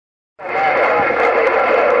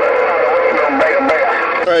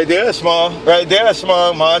Right there, Small. Right there,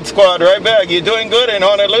 Small. Mod Squad right back. You're doing good in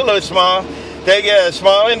Honolulu, Small. Take care,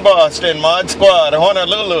 Small in Boston. Mod Squad,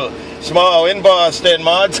 Honolulu. Small in Boston.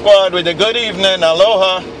 Mod Squad with a good evening.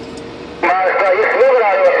 Aloha.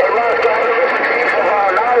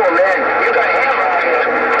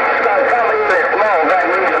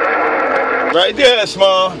 Right there,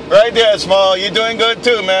 Small. Right there, Small. You're doing good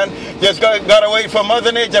too, man. Just gotta wait for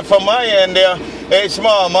Mother Nature from my end there. Hey,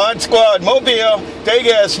 Small. Mod Squad, Mobile. Take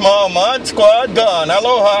care, Small. Mod Squad gone.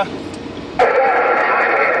 Aloha.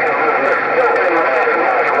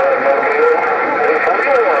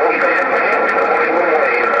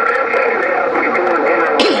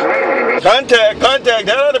 Contact.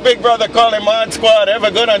 That other big brother calling Mod Squad. Have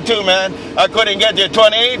a good one too, man. I couldn't get you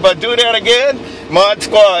 28, but do that again. Mod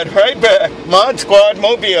Squad, right back. Mod Squad,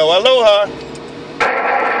 Mobile. Aloha.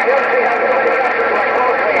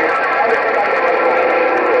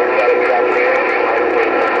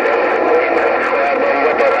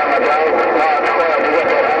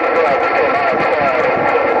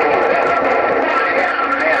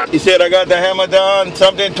 He said I got the hammer down,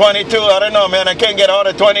 something 22. I don't know, man. I can't get out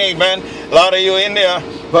of 28, man. A lot of you in there.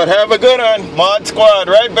 But have a good one. Mod Squad,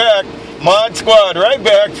 right back. Mod Squad, right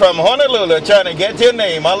back from Honolulu, trying to get your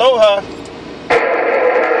name. Aloha.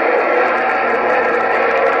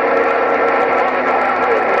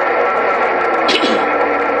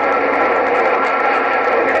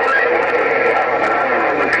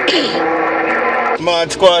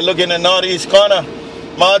 Mod Squad looking in the northeast corner.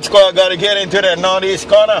 Mod Squad got to get into that northeast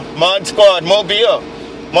corner. Mod Squad, Mobile.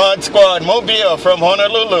 Mod Squad, Mobile from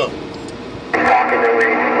Honolulu.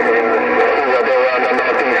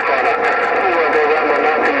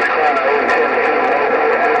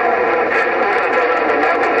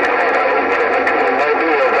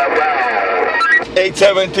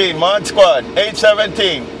 817, Mod Squad,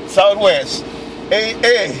 817, Southwest.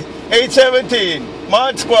 817,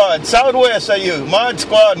 Mod Squad, Southwest are you. Mod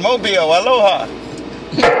Squad, Mobile, Aloha.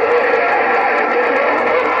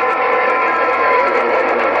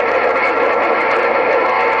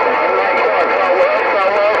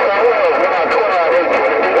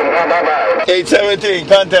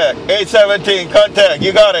 Contact. 817, contact.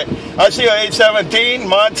 You got it. I see you, 817,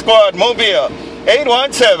 Mod Squad, Mobile.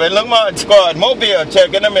 817, look, Mod Squad, Mobile,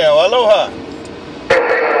 check in the mail. Aloha.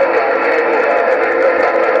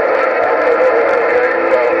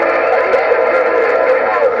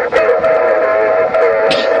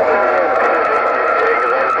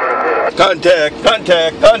 Contact.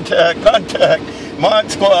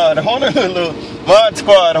 Mod Squad, Honolulu. Mod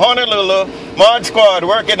Squad, Honolulu. Mod Squad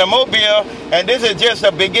working the Mobile, and this is just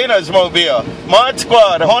a beginner's Mobile. Mod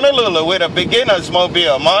Squad, Honolulu with a beginner's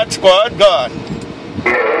Mobile. Mod Squad gone.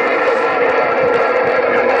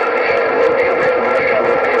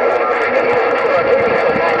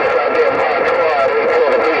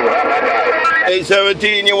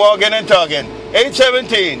 $817, you walking and talking.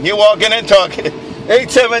 $817, you walking and talking.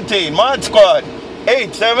 $817, Mod Squad.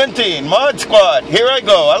 $817, Mod Squad. Here I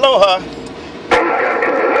go. Aloha.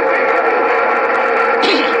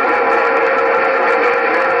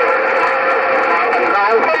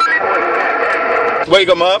 Wake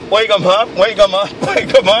 'em up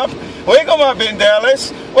in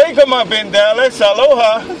Dallas. Wake 'em up in Dallas.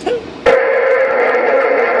 Aloha.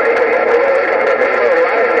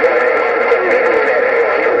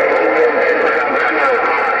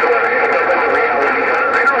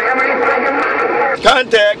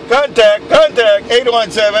 Contact.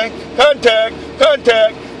 817,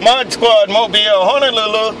 contact. Mod Squad, Mobile,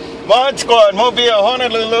 Honolulu. Mod Squad, Mobile,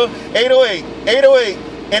 Honolulu. 808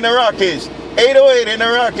 in the Rockies. 808 in the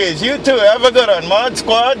Rockies. You too. Have a good one. Mod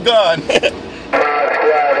Squad gone. Mod Squad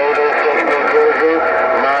 806 New Jersey.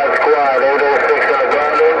 Mod Squad 806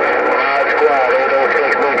 Uganda. Mod Squad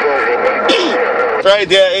 806 New Jersey. Right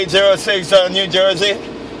there, 806 New Jersey.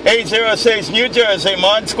 806 New Jersey.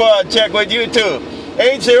 Mod Squad, check with you too.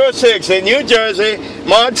 806 in New Jersey.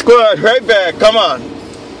 Mod Squad, right back. Come on.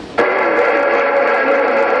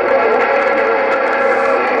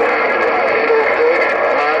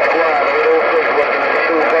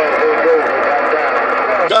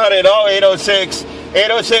 Got it, all 806.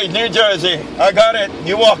 806 New Jersey. I got it.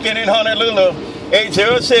 You walking in Honolulu.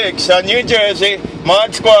 806 New Jersey.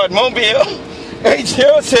 Mod Squad, Mobile.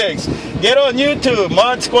 806. Get on YouTube,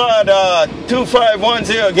 Mod Squad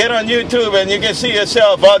 2510. Get on YouTube and you can see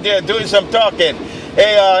yourself out there doing some talking.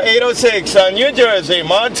 Hey, 806 New Jersey,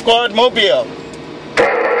 Mod Squad, Mobile.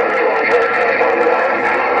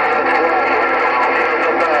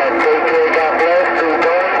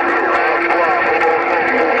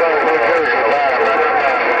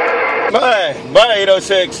 Bye. Bye,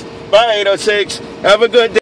 806. Bye, 806. Have a good day.